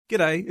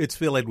G'day, it's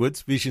Phil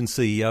Edwards, Vision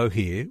CEO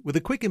here, with a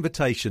quick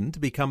invitation to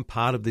become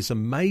part of this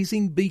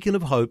amazing beacon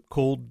of hope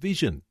called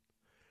Vision.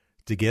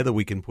 Together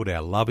we can put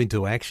our love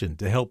into action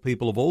to help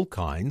people of all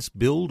kinds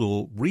build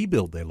or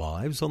rebuild their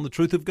lives on the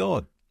truth of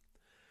God.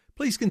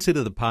 Please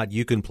consider the part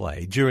you can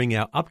play during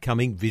our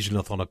upcoming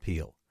Visionathon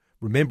appeal,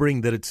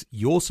 remembering that it's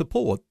your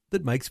support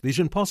that makes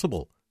Vision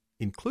possible,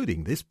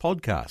 including this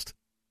podcast.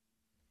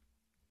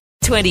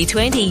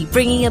 2020,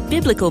 bringing a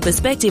biblical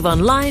perspective on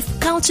life,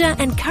 culture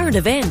and current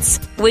events.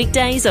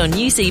 Weekdays on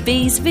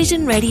UCB's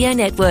Vision Radio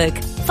Network.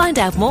 Find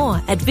out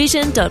more at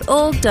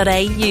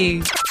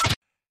vision.org.au.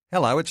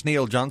 Hello, it's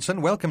Neil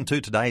Johnson. Welcome to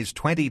today's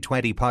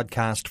 2020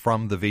 podcast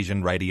from the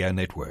Vision Radio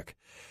Network.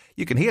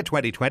 You can hear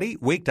 2020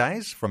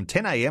 weekdays from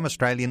 10 a.m.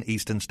 Australian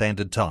Eastern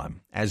Standard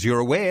Time. As you're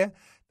aware,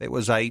 there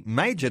was a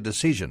major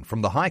decision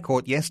from the High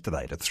Court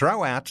yesterday to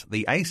throw out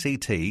the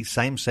ACT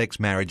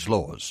same-sex marriage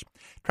laws.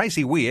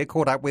 Tracy Weir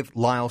caught up with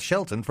Lyle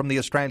Shelton from the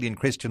Australian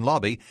Christian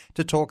Lobby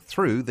to talk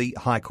through the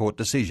High Court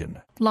decision.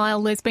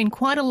 Lyle, there's been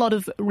quite a lot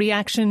of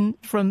reaction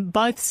from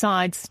both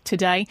sides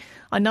today.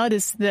 I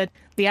noticed that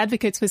the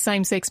advocates for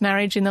same-sex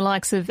marriage in the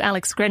likes of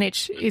Alex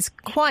Greenwich is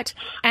quite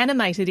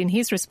animated in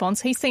his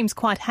response. He seems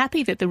quite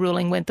happy that the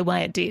ruling went the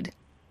way it did.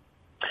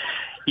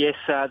 Yes,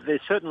 there's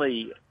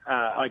certainly,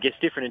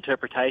 different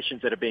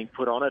interpretations that are being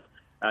put on it.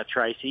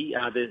 Tracy,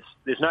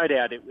 there's no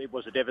doubt it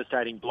was a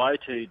devastating blow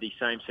to the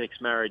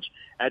same-sex marriage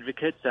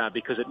advocates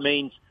because it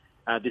means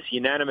this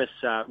unanimous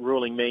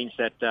ruling means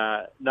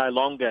that no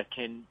longer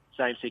can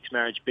same-sex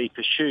marriage be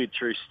pursued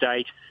through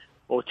state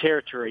or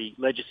territory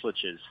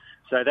legislatures.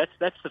 So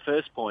that's the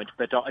first point.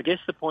 But I guess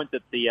the point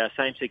that the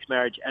same-sex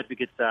marriage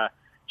advocates are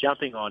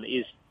jumping on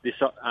is this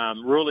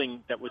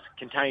ruling that was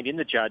contained in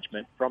the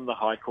judgment from the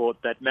High Court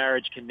that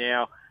marriage can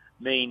now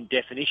mean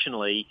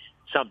definitionally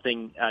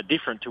something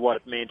different to what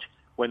it meant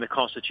when the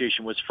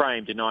Constitution was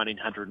framed in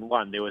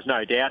 1901. There was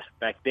no doubt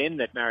back then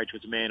that marriage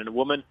was a man and a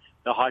woman.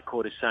 The High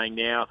Court is saying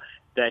now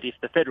that if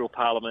the federal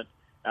parliament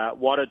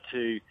wanted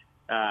to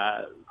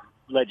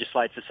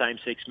legislate for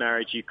same-sex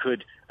marriage, you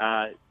could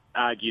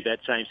argue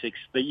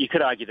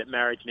that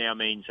marriage now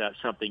means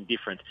something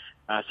different.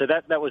 So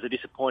that was a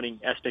disappointing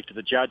aspect of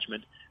the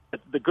judgment. But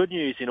the good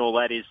news in all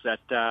that is that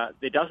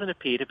there doesn't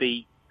appear to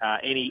be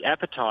any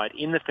appetite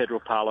in the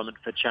federal parliament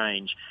for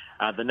change.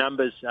 The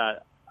numbers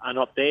are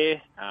not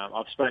there.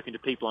 I've spoken to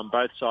people on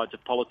both sides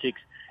of politics,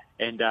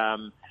 and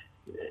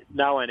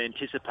no one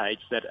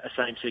anticipates that a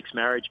same-sex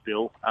marriage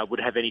bill would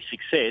have any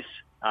success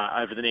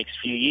over the next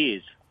few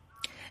years.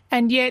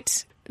 And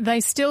yet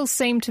they still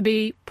seem to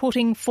be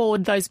putting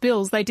forward those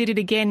bills. They did it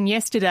again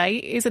yesterday.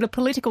 Is it a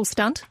political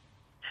stunt?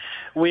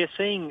 We're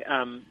seeing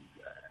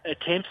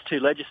attempts to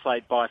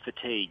legislate by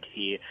fatigue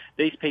here.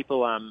 These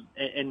people,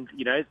 and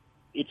you know,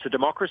 it's a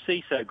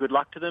democracy, so good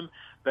luck to them,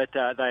 but they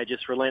are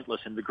just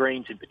relentless, and the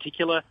Greens in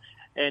particular.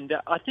 And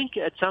I think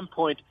at some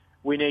point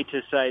we need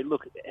to say,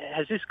 look,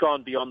 has this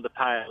gone beyond the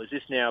pale? Is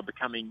this now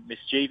becoming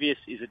mischievous?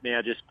 Is it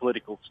now just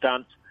political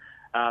stunts?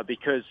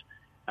 Because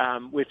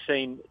we've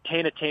seen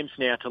 10 attempts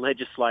now to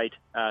legislate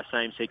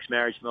same-sex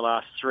marriage in the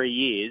last 3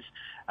 years.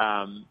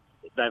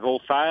 They've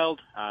all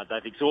failed.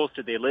 They've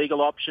exhausted their legal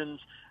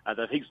options.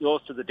 They've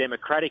exhausted the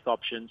democratic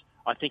options.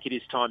 I think it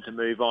is time to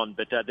move on.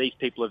 But these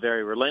people are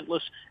very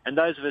relentless. And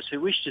those of us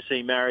who wish to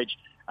see marriage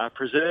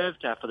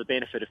preserved for the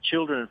benefit of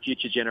children and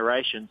future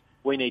generations,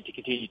 we need to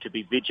continue to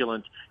be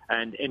vigilant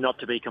and not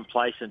to be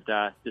complacent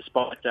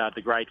despite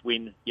the great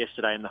win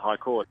yesterday in the High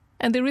Court.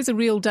 And there is a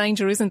real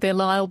danger, isn't there,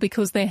 Lyle,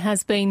 because there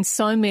has been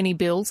so many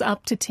bills,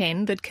 up to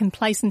 10, that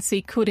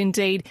complacency could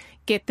indeed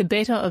get the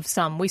better of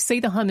some. We see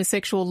the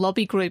homosexual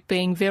lobby group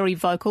being very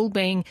vocal,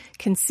 being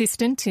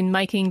consistent in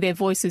making their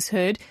voices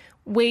heard.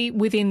 We,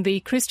 within the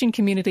Christian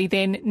community,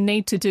 then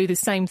need to do the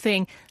same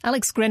thing.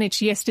 Alex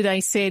Greenwich yesterday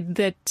said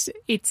that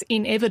it's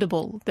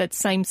inevitable that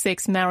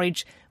same-sex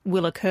marriage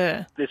will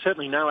occur. There's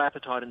certainly no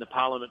appetite in the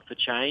Parliament for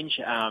change,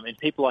 and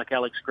people like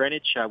Alex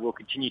Greenwich will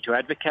continue to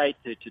advocate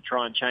to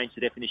try and change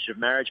the definition of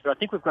marriage. But I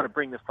think we've got to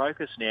bring the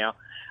focus now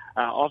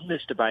of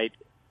this debate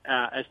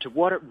as to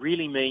what it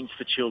really means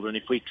for children.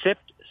 If we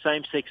accept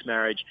same-sex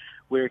marriage,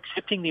 we're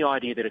accepting the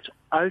idea that it's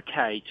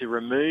okay to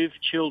remove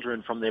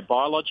children from their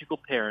biological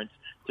parents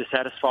to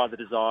satisfy the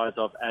desires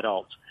of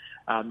adults.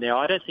 Now,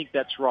 I don't think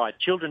that's right.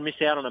 Children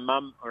miss out on a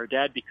mum or a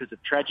dad because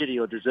of tragedy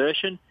or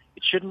desertion.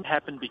 It shouldn't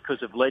happen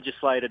because of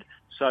legislated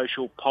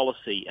social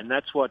policy, and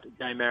that's what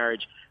gay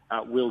marriage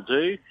will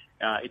do.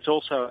 It's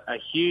also a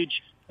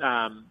huge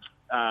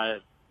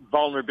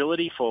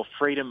vulnerability for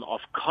freedom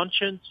of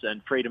conscience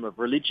and freedom of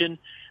religion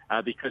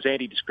because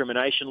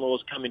anti-discrimination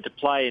laws come into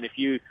play. And if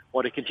you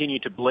want to continue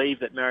to believe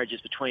that marriage is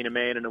between a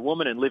man and a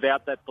woman and live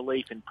out that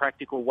belief in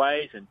practical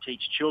ways and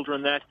teach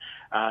children that,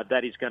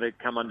 that is going to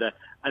come under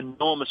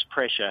enormous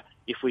pressure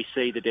if we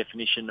see the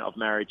definition of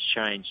marriage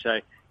change. So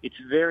it's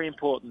very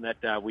important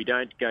that we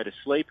don't go to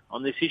sleep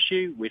on this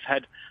issue. We've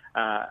had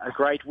a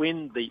great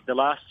win. The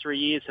last 3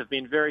 years have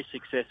been very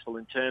successful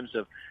in terms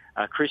of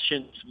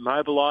Christians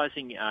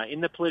mobilising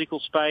in the political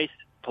space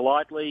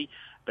politely,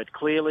 But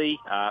clearly,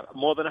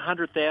 more than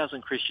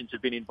 100,000 Christians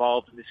have been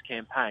involved in this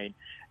campaign,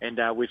 and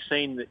we've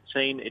seen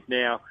it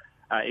now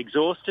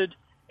exhausted.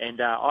 And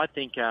I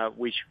think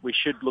we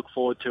should look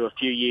forward to a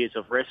few years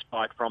of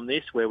respite from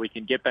this, where we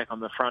can get back on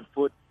the front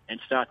foot and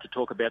start to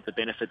talk about the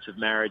benefits of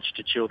marriage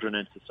to children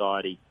and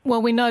society.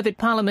 Well, we know that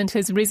Parliament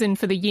has risen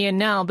for the year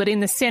now, but in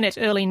the Senate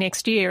early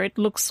next year, it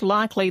looks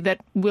likely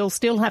that we'll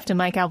still have to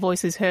make our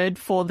voices heard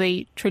for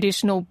the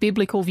traditional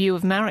biblical view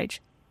of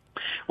marriage.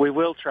 We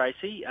will,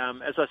 Tracy.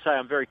 As I say,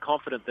 I'm very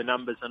confident the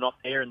numbers are not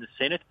there in the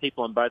Senate.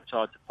 People on both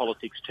sides of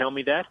politics tell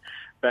me that.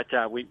 But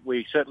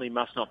we certainly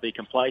must not be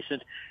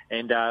complacent,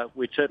 and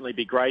we'd certainly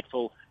be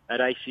grateful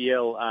at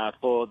ACL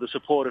for the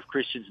support of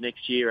Christians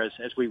next year,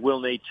 as we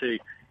will need to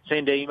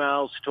send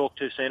emails, talk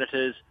to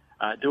senators,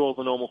 do all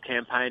the normal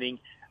campaigning,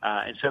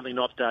 and certainly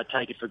not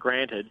take it for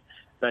granted.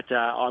 But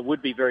I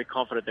would be very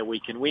confident that we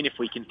can win if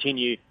we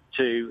continue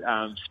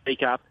to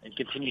speak up and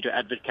continue to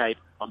advocate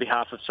on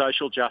behalf of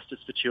social justice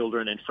for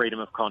children and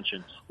freedom of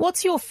conscience.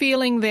 What's your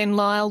feeling then,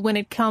 Lyle, when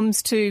it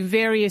comes to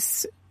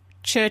various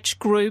church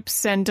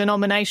groups and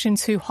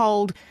denominations who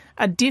hold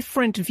a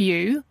different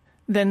view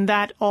than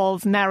that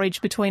of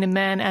marriage between a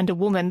man and a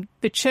woman?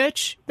 The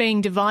church being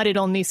divided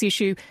on this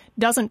issue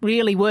doesn't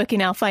really work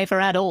in our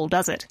favour at all,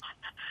 does it?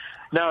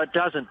 No, it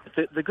doesn't.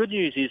 The good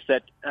news is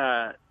that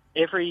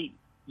every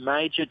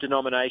major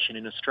denomination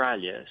in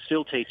Australia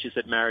still teaches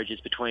that marriage is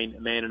between a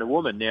man and a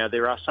woman. Now,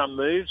 there are some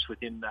moves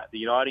within the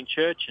Uniting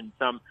Church and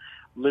some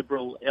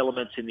liberal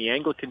elements in the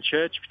Anglican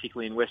Church,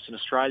 particularly in Western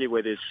Australia,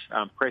 where there's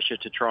pressure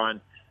to try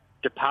and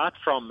depart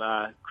from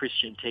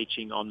Christian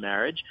teaching on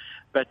marriage.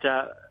 But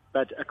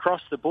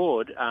across the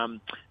board,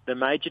 the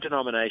major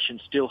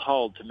denominations still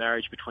hold to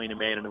marriage between a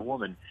man and a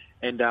woman.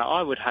 And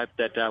I would hope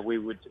that we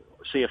would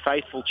see a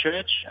faithful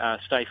church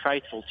stay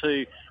faithful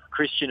to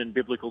Christian and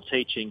biblical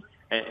teaching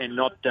and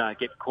not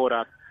get caught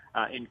up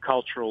in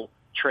cultural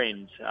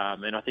trends.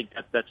 And I think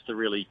that's the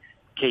really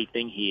key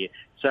thing here.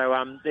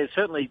 So there's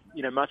certainly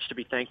much to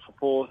be thankful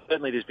for.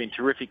 Certainly there's been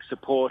terrific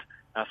support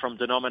from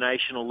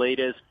denominational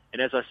leaders.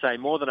 And as I say,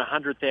 more than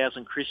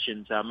 100,000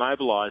 Christians are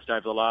mobilised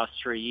over the last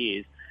 3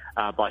 years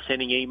by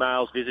sending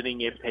emails, visiting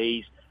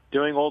MPs,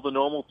 doing all the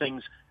normal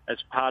things as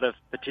part of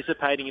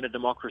participating in a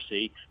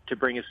democracy to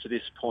bring us to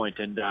this point.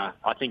 And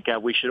I think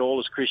we should all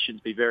as Christians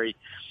be very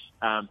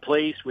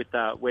pleased with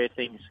where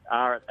things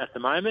are at the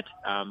moment.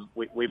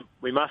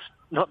 We must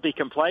not be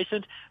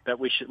complacent, but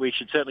we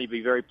should certainly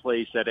be very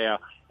pleased that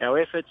our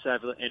efforts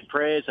and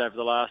prayers over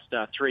the last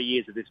 3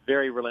 years of this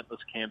very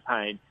relentless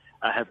campaign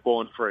have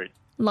borne fruit.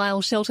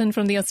 Lyle Shelton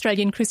from the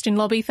Australian Christian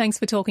Lobby, thanks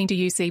for talking to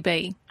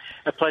UCB.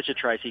 A pleasure,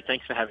 Tracy.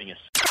 Thanks for having us.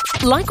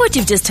 Like what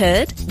you've just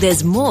heard?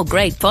 There's more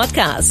great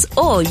podcasts,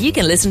 or you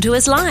can listen to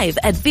us live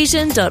at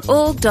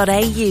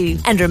vision.org.au.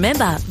 And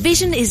remember,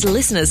 Vision is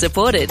listener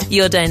supported.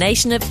 Your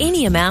donation of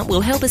any amount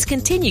will help us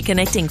continue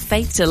connecting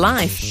faith to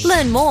life.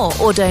 Learn more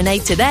or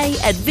donate today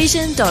at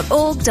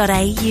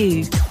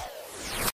vision.org.au.